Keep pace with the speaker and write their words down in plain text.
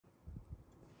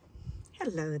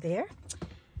Hello there.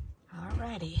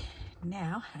 Alrighty,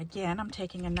 now again I'm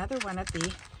taking another one of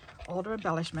the older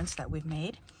embellishments that we've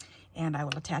made, and I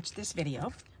will attach this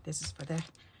video. This is for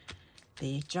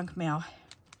the junk mail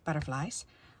butterflies,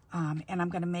 and I'm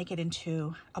going to make it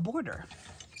into a border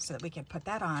so that we can put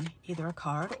that on either a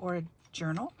card or a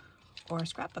journal or a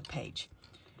scrapbook page.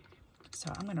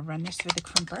 So I'm going to run this through the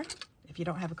crimper. If you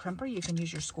don't have a crimper, you can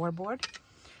use your scoreboard,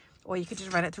 or you could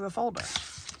just run it through a folder.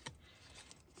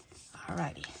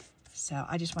 Alrighty, so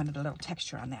I just wanted a little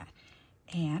texture on that.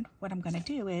 And what I'm going to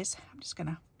do is, I'm just going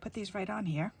to put these right on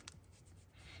here.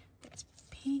 That's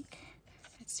pink,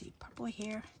 let's see, purple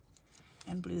here,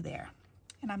 and blue there.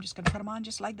 And I'm just going to put them on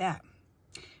just like that.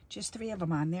 Just 3 of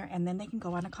them on there, and then they can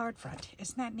go on a card front.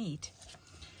 Isn't that neat?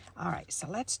 Alright, so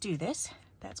let's do this.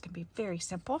 That's going to be very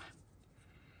simple.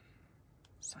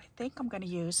 So I think I'm going to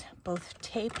use both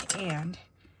tape and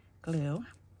glue,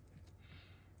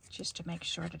 just to make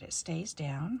sure that it stays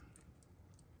down.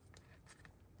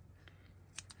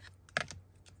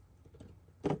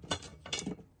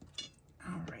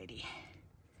 Alrighty,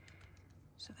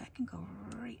 so that can go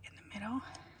right in the middle.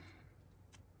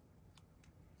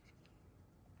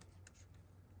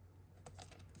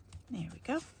 There we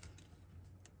go.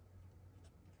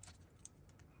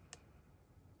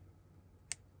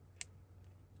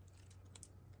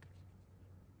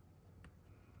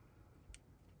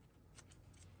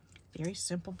 Very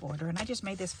simple border, and I just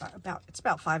made this it's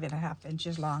about 5.5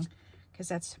 inches long, because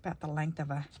that's about the length of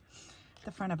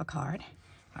the front of a card.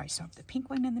 All right, so the pink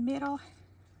one in the middle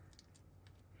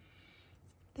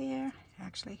there.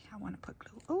 Actually, I want to put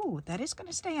glue. Oh, that is going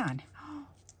to stay on. Oh,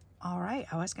 all right,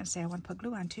 I was going to say I want to put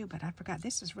glue on too, but I forgot.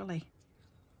 This is really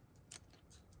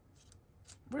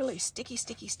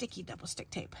sticky double stick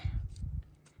tape.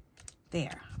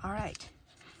 There. All right.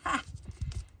 Ha!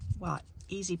 Well,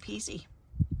 easy peasy.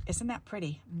 Isn't that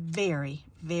pretty? Very,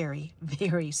 very,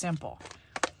 very simple.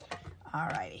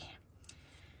 Alrighty.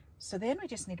 So then we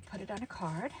just need to put it on a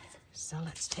card. So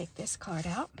let's take this card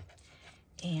out,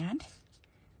 and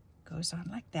goes on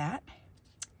like that.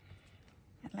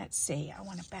 And let's see, I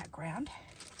want a background.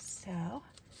 So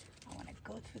I want to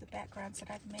go through the backgrounds that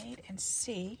I've made and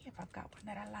see if I've got one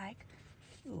that I like.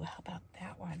 Ooh, how about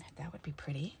that one? That would be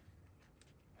pretty.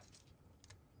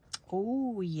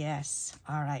 Oh, yes.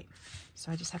 All right.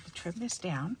 So I just have to trim this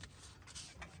down.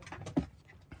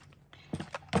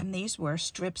 And these were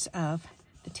strips of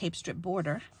the tape strip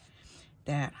border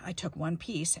that I took one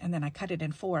piece and then I cut it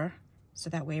in 4, so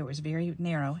that way it was very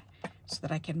narrow, so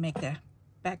that I can make the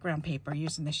background paper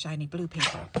using the shiny blue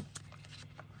paper.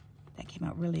 That came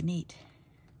out really neat.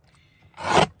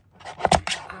 All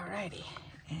righty.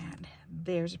 And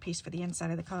there's a piece for the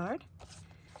inside of the card.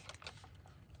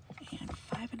 And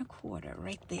 5 1/4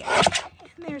 right there.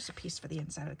 And there's a piece for the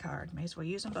inside of the card. May as well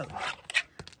use them both.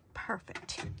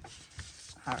 Perfect.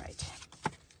 All right.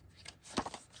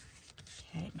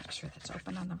 Okay, make sure that's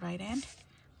open on the right end.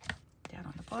 Down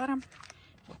on the bottom.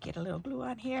 We'll get a little glue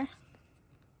on here.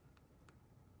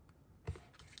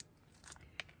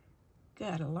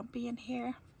 Got a lumpy in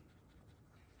here.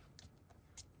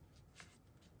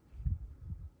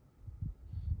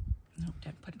 Nope,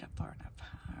 didn't put it up far enough.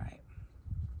 All right.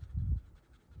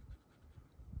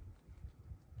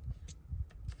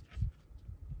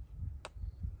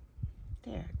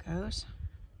 There it goes.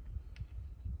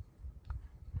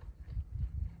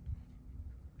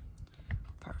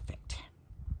 Perfect.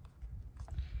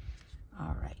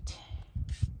 All right.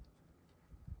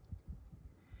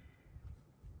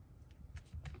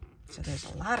 So there's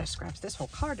a lot of scraps. This whole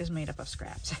card is made up of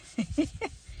scraps.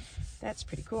 That's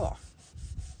pretty cool.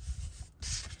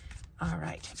 All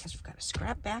right, because we've got a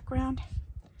scrap background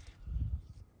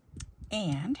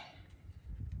and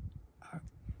our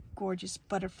gorgeous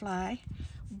butterfly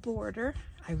border.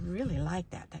 I really like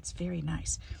that. That's very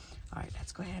nice. All right,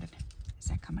 let's go ahead and, is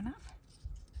that coming off?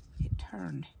 It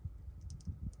turned.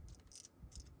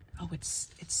 Oh, it's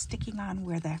sticking on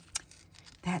where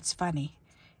that's funny.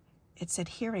 It's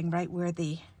adhering right where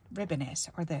the ribbon is,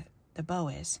 or the bow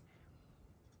is.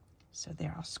 So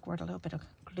there, I'll squirt a little bit of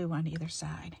glue on either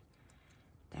side.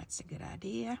 That's a good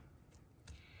idea.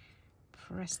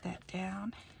 Press that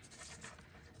down.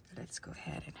 Let's go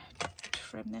ahead and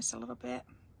trim this a little bit.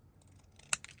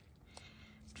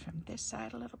 Trim this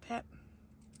side a little bit.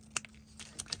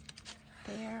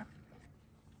 There.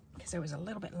 Because it was a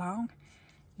little bit long.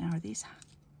 Now, are these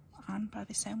on by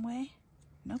the same way?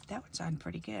 Nope, that one's on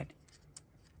pretty good.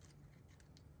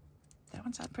 That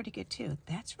one's on pretty good too.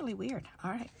 That's really weird.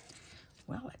 All right.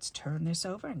 Well, let's turn this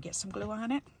over and get some glue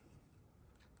on it.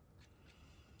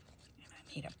 And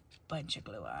I need a bunch of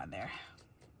glue on there.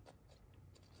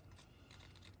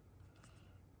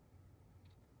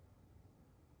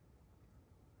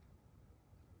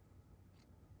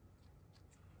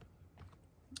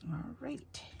 All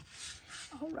right.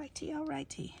 All righty, all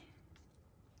righty.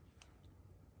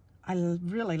 I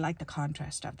really like the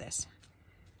contrast of this.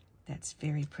 That's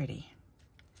very pretty.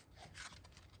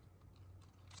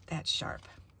 That's sharp.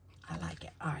 I like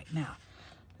it. All right, now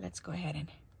let's go ahead and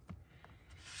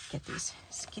get these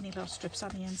skinny little strips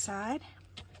on the inside.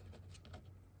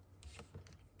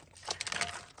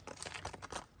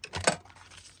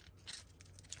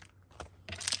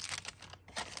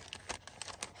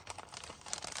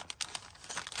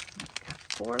 Got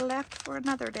 4 left for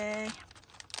another day.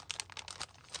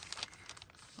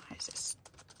 Why is this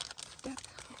stuck?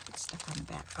 Oh, it's stuck on the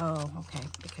back. Oh, okay,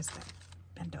 because that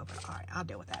bent over. All right, I'll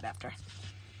deal with that after.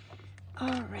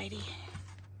 All righty.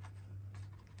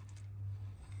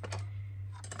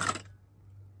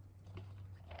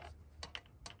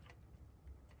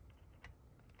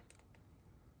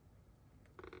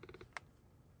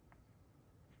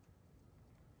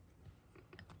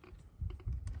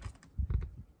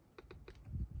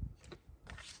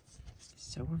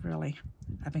 So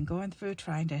I've been going through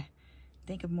trying to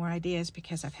think of more ideas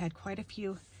because I've had quite a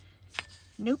few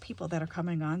new people that are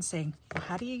coming on saying, well,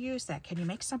 how do you use that? Can you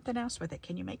make something else with it?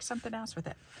 Can you make something else with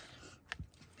it?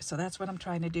 So that's what I'm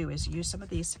trying to do, is use some of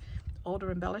these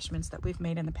older embellishments that we've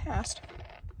made in the past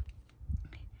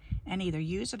and either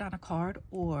use it on a card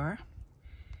or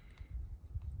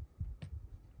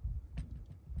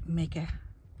make an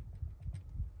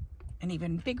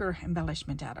even bigger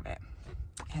embellishment out of it.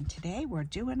 And today we're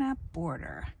doing a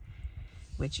border,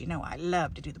 which, you know, I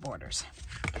love to do the borders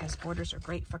because borders are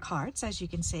great for cards, as you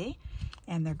can see,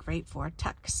 and they're great for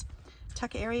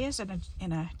tuck areas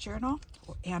in a journal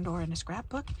or in a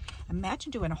scrapbook.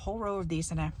 Imagine doing a whole row of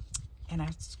these in a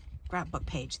scrapbook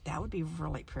page. That would be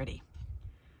really pretty.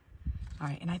 All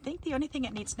right, and I think the only thing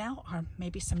it needs now are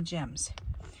maybe some gems.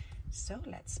 So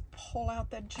let's pull out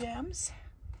the gems.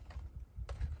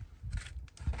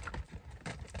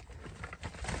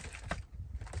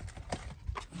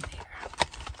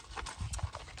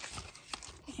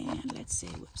 And let's see,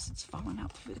 whoops, it's falling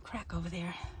out through the crack over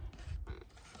there.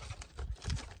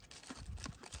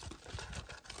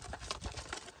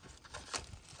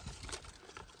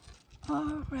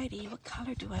 Alrighty, what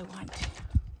color do I want?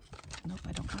 Nope,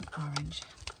 I don't want orange.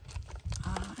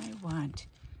 I want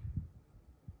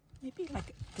maybe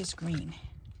like this green.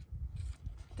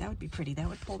 That would be pretty. That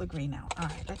would pull the green out. All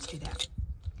right, let's do that.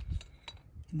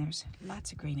 And there's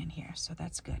lots of green in here, so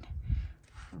that's good.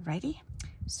 Alrighty,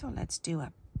 so let's do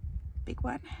a big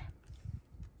one,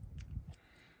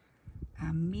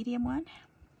 a medium one,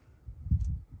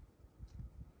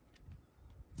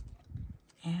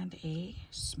 and a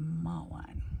small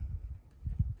one.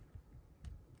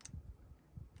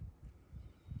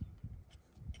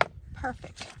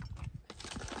 Perfect.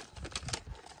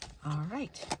 All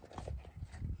right.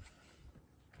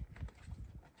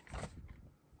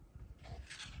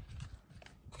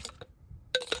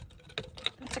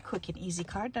 That's a quick and easy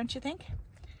card, don't you think?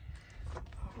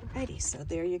 Alrighty, so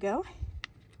there you go.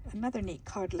 Another neat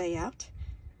card layout.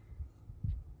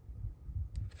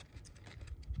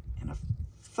 And a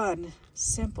fun,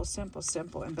 simple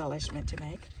embellishment to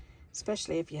make,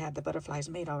 especially if you have the butterflies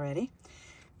made already.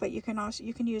 But you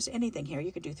can use anything here.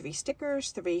 You could do 3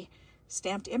 stickers, 3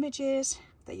 stamped images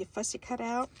that you fussy cut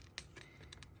out.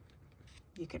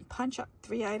 You can punch up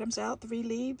 3 items out, 3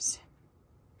 leaves,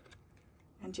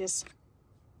 and just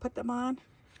put them on.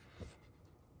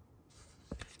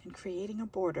 And creating a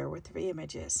border with 3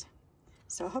 images.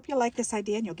 So I hope you like this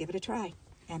idea and you'll give it a try.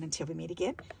 And until we meet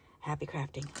again, happy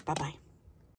crafting. Bye-bye.